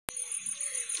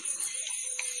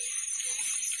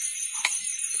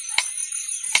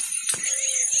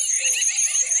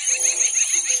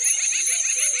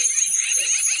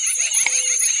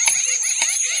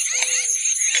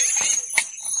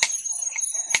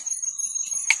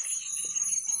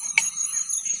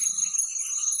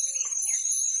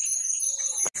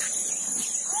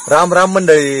राम राम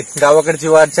मंडळी, गावाकडची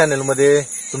वाट चॅनल मध्ये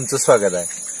तुमचं स्वागत आहे।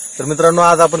 तर मित्रांनो,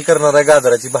 आज आपण करणार आहे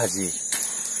गाजराची भाजी।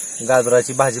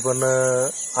 गाजराची भाजी पण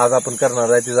आज आपण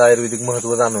करणार आहे, तिचं आयुर्वेदिक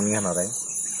महत्त्व जाणून घेणार आहे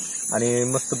आणि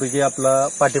मस्तपैकी आपला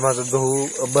पाठीमागं गहू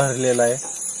भरलेला आहे,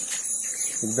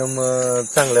 एकदम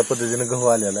चांगल्या पद्धतीने गहू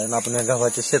आलेला आहे आणि आपण या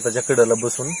गव्हाच्या शेताच्या कडेला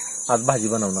बसून आज भाजी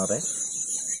बनवणार आहे।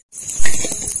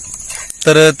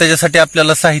 तर त्याच्यासाठी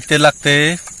आपल्याला साहित्य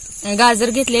लागते, गाजर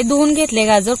घेतले, धुवून घेतले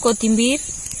गाजर, कोथिंबीर,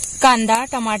 कांदा,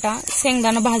 टमाटा,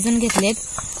 शेंगदाणा भाजून घेतलेत,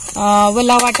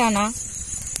 वला वाटाणा,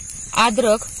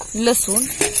 अद्रक, लसूण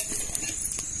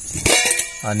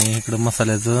आणि इकडे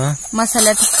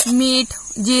मसाल्यात मीठ,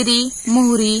 जिरी,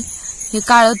 मोहरी, हे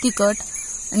काळं तिखट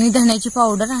आणि धण्याची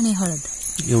पावडर आणि हळद,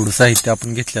 एवढं साहित्य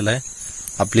आपण घेतलेलं आहे।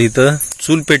 आपल्या इथं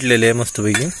चूल पेटलेली आहे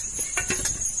मस्तपैकी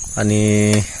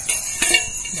आणि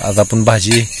आज आपण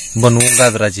भाजी बनवू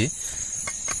गाजराची।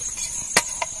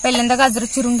 पहिल्यांदा गाजर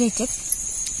चिरून घ्यायचे,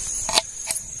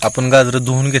 आपण गाजर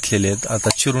धुवून घेतलेले आहेत, आता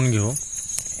चिरून घेऊ,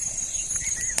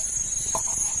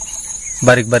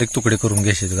 बारीक बारीक तुकडे करून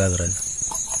घ्यायचे गाजराचे।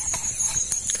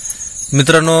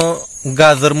 मित्रांनो,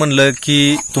 गाजर म्हणलं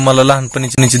की तुम्हाला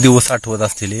लहानपणीचे दिवस आठवत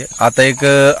असतील। आता एक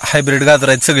हायब्रिड गाजर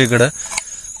आहेत सगळीकडे,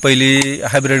 पहिली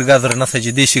हायब्रिड गाजर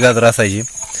नसायची, देशी गाजर असायची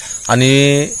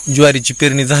आणि ज्वारीची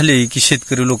पेरणी झाली की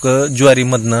शेतकरी लोक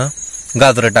ज्वारीमधनं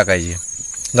गाजर टाकायचे,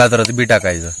 गाजराचं बी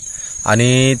टाकायचं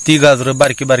आणि ती गाजरं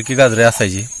बारकी बारकी गाजरे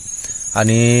असायची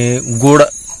आणि गोड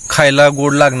खायला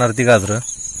गोड लागणार ती गाजरं।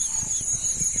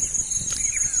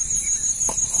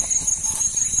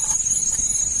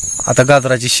 आता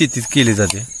गाजराची शेती केली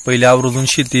जाते, पहिले आवर्जून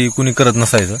शेती कुणी करत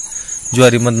नसायचं,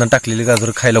 ज्वारीमधनं टाकलेली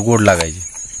गाजर खायला गोड लागायची।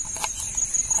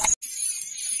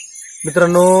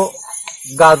 मित्रांनो,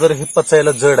 गाजर हे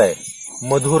पचायला जड आहे,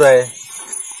 मधुर आहे,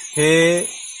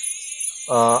 हे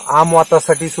आम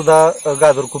वातासाठी सुद्धा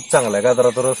गाजर खूप चांगला आहे।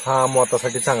 गाजराचा रस हा आम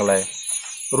वातासाठी चांगला आहे,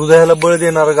 हृदयाला बळ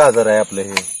देणारं गाजर आहे आपलं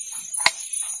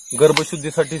हे।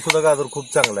 गर्भशुद्धीसाठी सुद्धा गाजर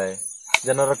खूप चांगला आहे,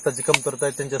 ज्यांना रक्ताची कमतरता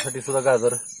आहे त्यांच्यासाठी सुद्धा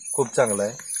गाजर खूप चांगला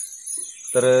आहे।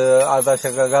 तर आज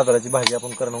अशा गाजराची भाजी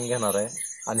आपण करून घेणार आहे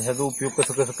आणि ह्याचा उपयोग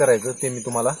कसं कसं करायचं ते मी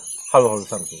तुम्हाला हळूहळू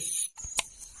सांगतो।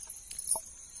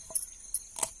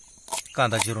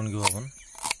 कांदा चिरून घेऊ आपण।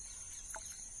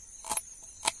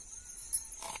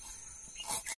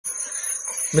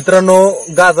 मित्रांनो,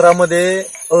 गाजरामध्ये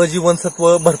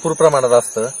अजीवनसत्व भरपूर प्रमाणात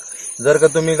असतं। जर का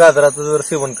तुम्ही गाजराचं जर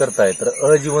सेवन करताय तर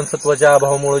अजीवनसत्वाच्या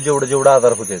अभावामुळे जेवढे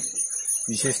आजार होते,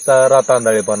 विशेषतः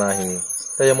रातांधळेपणा आहे,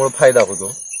 त्याच्यामुळे फायदा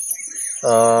होतो।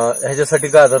 ह्याच्यासाठी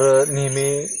गाजर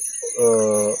नेहमी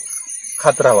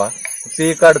खात राहावा। ते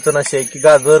एक अडचण अशी आहे की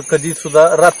गाजर कधी सुद्धा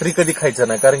रात्री कधी खायचं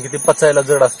नाही, कारण की ते पचायला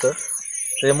जड असतं,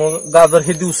 त्याच्यामुळे गाजर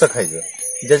हे दिवसा खायचं।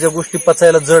 ज्या ज्या गोष्टी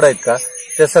पचायला जड आहेत का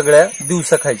त्या सगळ्या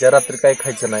दिवसा खायच्या, रात्री काही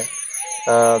खायचं नाही।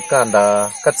 कांदा,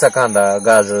 कच्चा कांदा,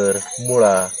 गाजर,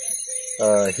 मुळा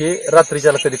हे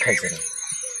रात्रीच्याला कधी खायचं नाही।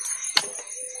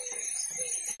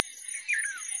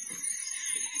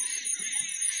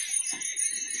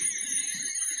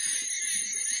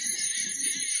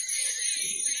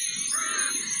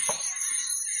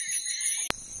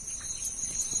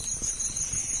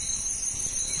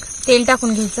 तेल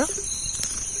टाकून घ्यायचं,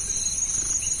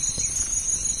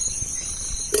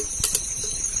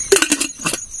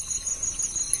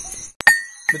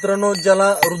 मित्रांनो, ज्याला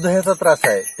हृदयाचा त्रास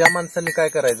आहे त्या माणसाने काय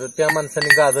करायचं, त्या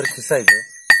माणसाने गाजर खिसायचं,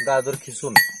 गाजर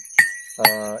खिसून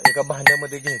एका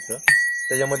भांड्यामध्ये घ्यायचं,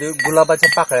 त्याच्यामध्ये गुलाबाच्या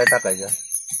पाकळ्या टाकायच्या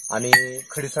आणि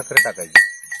खडीसाखर टाकायची।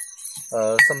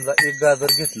 समजा एक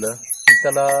गाजर घेतलं की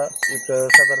त्याला एक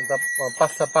साधारणतः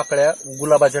 5-6 पाकळ्या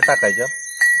गुलाबाच्या टाकायच्या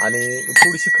आणि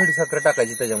थोडीशी खडीसाखर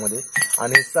टाकायची त्याच्यामध्ये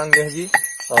आणि चांगली ह्याची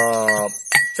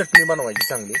चटणी बनवायची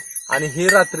चांगली आणि हे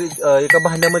रात्री एका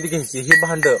भांड्यामध्ये घ्यायची। हे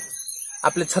भांड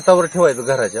आपल्या छतावर ठेवायचं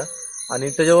घराच्या आणि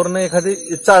त्याच्यावरनं एखादी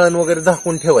चाळण वगैरे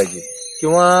झाकून ठेवायची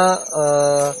किंवा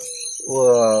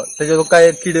त्याच्यावर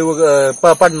काय किडे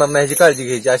वगैरे पडणार नाही ह्याची काळजी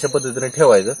घ्यायची, अशा पद्धतीने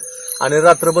ठेवायचं आणि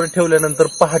रात्रभर ठेवल्यानंतर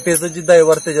पहाटेचं जे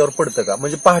दैवार त्याच्यावर पडतं का,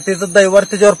 म्हणजे पहाटेचं दैवार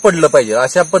त्याच्यावर पडलं पाहिजे,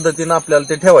 अशा पद्धतीनं आपल्याला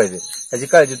ते ठेवायचे। ह्याची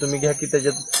काळजी तुम्ही घ्या की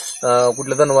त्याच्यात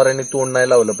कुठल्या जनावरांनी तोंड नाही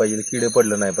लावलं पाहिजे, किडे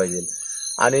पडलं नाही पाहिजे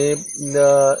आणि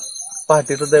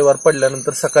पहाटेचं दैवार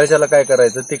पडल्यानंतर सकाळच्याला काय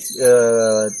करायचं, ते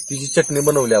ती जी चटणी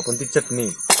बनवली आपण, ती चटणी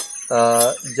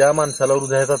ज्या माणसाला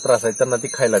हृदयाचा त्रास आहे त्यांना ती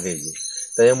खायला द्यायची।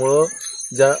 त्याच्यामुळं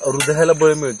ज्या हृदयाला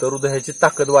बळ मिळतं, हृदयाची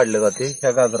ताकद वाढली जाते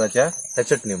ह्या गाजराच्या ह्या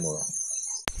चटणीमुळं।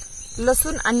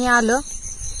 लसूण आणि आलं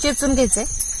चेचून घ्यायचंय,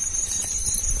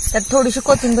 त्यात थोडीशी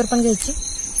कोथिंबीर पण घ्यायची,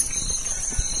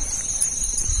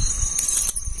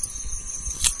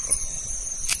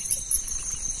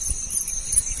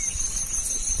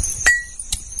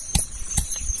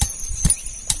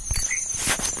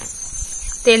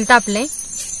 तेल तापले,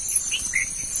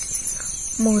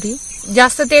 मोहरी.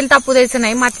 जास्त तेल तापू द्यायचं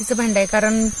नाही, मातीचं भांड आहे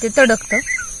कारण ते तडकतं.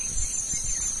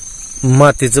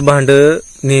 मातीचं भांड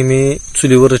नेहमी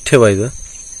चुलीवरच ठेवायचं.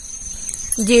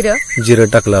 जिरं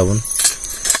टाकलं आपण,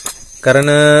 कारण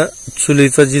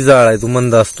चुलीचा जी जाळ आहे तो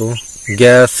मंद असतो.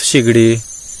 गॅस, शेगडी.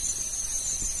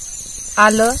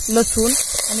 आलं, लसूण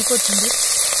आणि कोथिंबीर,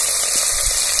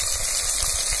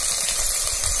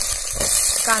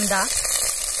 कांदा,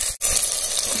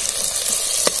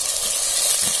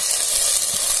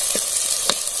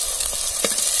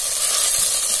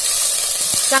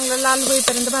 चांगला लाल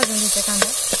होईपर्यंत भाजून घ्यायचा कांदा.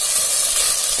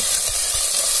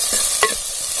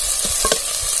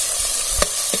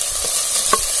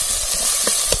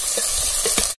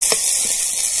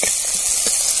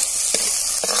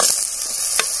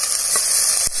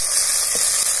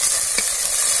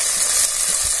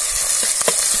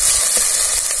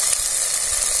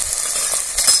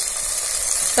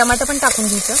 टमाटर पण टाकून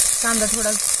घ्यायचं कांदा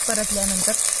थोडा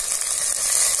परतल्यानंतर.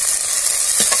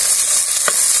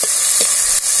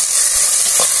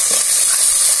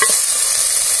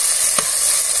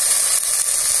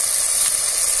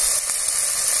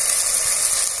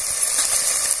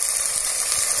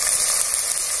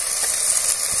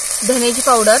 धन्याची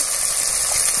पावडर,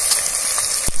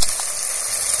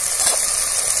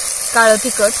 काळं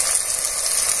तिखट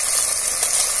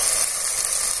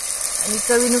आणि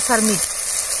चवीनुसार मीठ.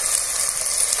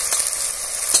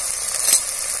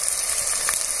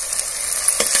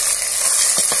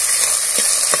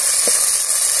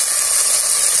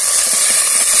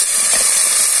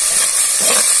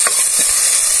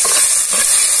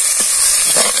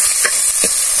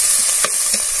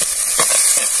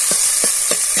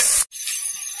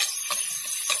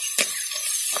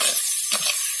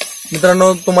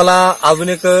 मित्रांनो, तुम्हाला अजून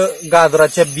एक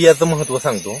गाजराच्या बियाचं महत्व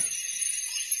सांगतो.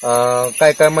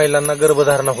 काय काय महिलांना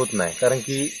गर्भधारणा होत नाही कारण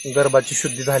की गर्भाची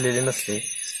शुद्धी झालेली नसते.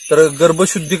 तर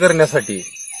गर्भशुद्धी करण्यासाठी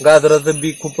गाजराचं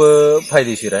बी खूप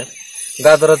फायदेशीर आहे.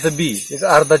 गाजराचं बी एक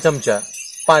अर्धा चमचा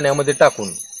पाण्यामध्ये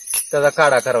टाकून त्याचा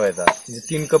काढा करायचा.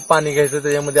 3 कप पाणी घ्यायचं,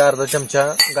 त्याच्यामध्ये अर्धा चमचा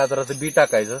गाजराचं बी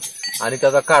टाकायचं आणि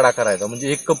त्याचा काढा करायचा.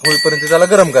 म्हणजे 1 कप होईपर्यंत त्याला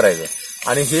गरम करायचं.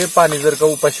 आणि हे पाणी जर का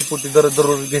उपाशीपोटी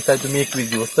दररोज घेताय तुम्ही 21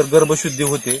 दिवस, तर गर्भशुद्धी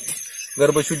होते.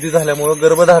 गर्भशुद्धी झाल्यामुळे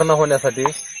गर्भधारणा होण्यासाठी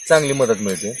चांगली मदत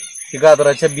मिळते. ही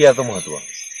गाजराच्या बियाचं महत्व.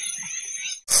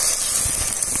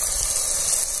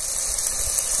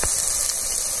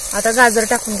 आता गाजर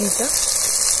टाकून घ्यायचं.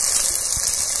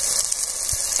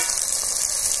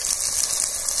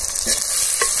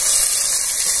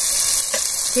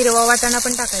 हिरवा वाटाणा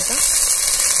पण टाकायचा.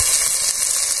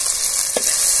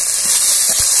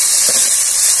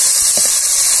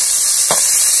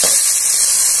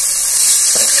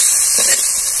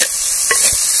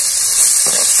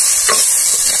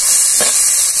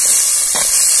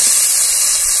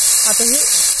 आता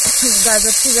ही गाजर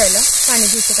शिजायला पाणी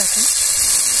घ्यायचं टाकून.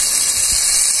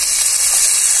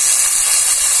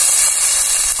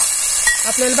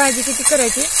 आपल्याला भाजी किती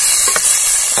करायची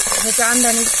ह्याच्या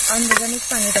अंदाजानेच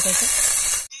पाणी टाकायचं.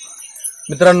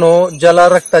 मित्रांनो, ज्याला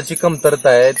रक्ताची कमतरता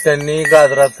आहे त्यांनी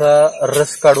गाजराचा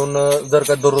रस काढून जर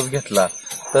का दररोज घेतला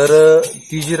तर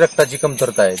ती जी रक्ताची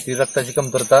कमतरता आहे ती रक्ताची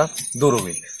कमतरता दूर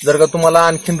होईल. जर का तुम्हाला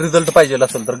आणखीन रिझल्ट पाहिजे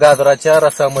असेल तर गाजराच्या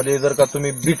रसामध्ये जर का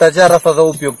तुम्ही बीटाच्या रसाचा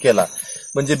उपयोग केला,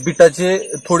 म्हणजे बीटाचे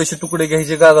थोडेसे तुकडे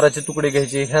घ्यायचे, गाजराचे तुकडे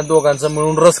घ्यायचे, ह्या दोघांचा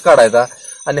मिळून रस काढायचा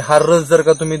आणि हा रस जर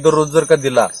का तुम्ही दररोज जर का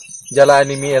दिला, ज्याला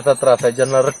अॅनिमियाचा त्रास आहे,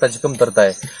 ज्यांना रक्ताची कमतरता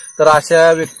आहे, तर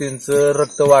अशा व्यक्तींचं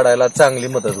रक्त वाढायला चांगली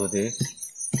मदत होते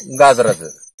गाजराचं.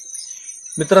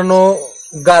 मित्रांनो,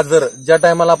 गाजर ज्या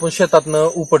टायमाला आपण शेतातनं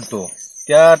उपटतो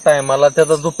त्या टायमाला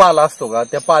त्याचा जो पाला असतो का,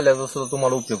 त्या पाल्याचा सुद्धा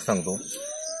तुम्हाला उपयोग सांगतो.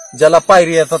 ज्याला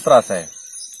पायरियाचा त्रास आहे,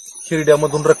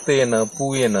 हिरड्यामधून रक्त येणं,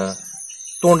 पू येणं,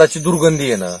 तोंडाची दुर्गंधी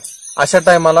येणं, अशा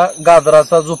टायमाला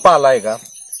गाजराचा जो पाला आहे का,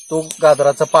 तो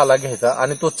गाजराचा पाला घ्यायचा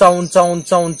आणि तो चावून चावून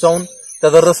चावून चावून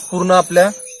त्याचा रस पूर्ण आपल्या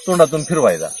तोंडातून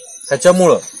फिरवायचा.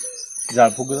 ह्याच्यामुळं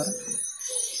जाळफूक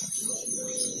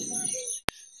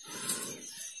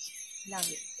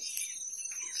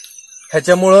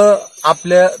ह्याच्यामुळं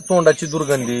आपल्या तोंडाची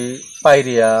दुर्गंधी,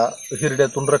 पायरिया,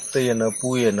 हिरड्यातून रक्त येणं,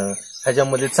 पू येणं,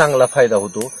 ह्याच्यामध्ये चांगला फायदा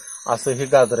होतो. असं हे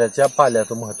गाजराच्या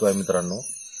पाल्याचं महत्व आहे मित्रांनो.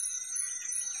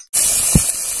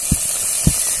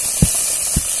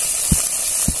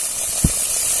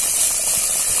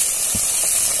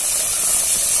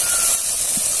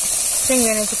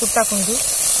 शेंगदाण्याचं कूट टाकून घेऊ.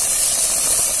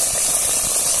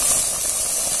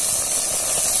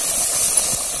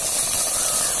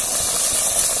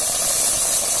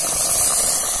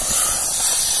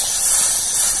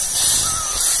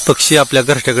 पक्षी आपल्या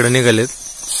घरट्याकडे निघालेत.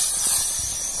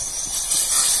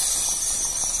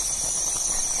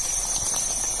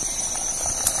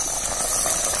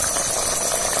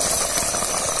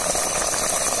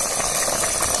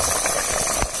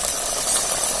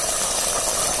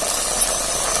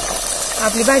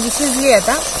 आपली भाजी शिजली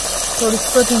आता,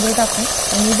 थोडीशी कोथिंबीर टाकून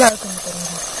आणि जाळ कमी करून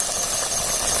घेऊ.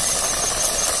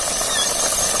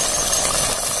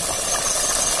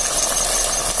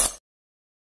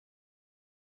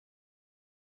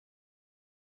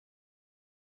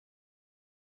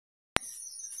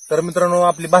 तर मित्रांनो,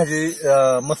 आपली भाजी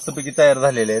मस्तपैकी तयार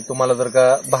झालेली आहे. तुम्हाला जर का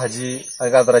भाजी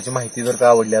गाजराची माहिती जर का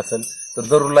आवडली असेल तर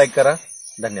जरूर लाईक करा.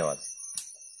 धन्यवाद.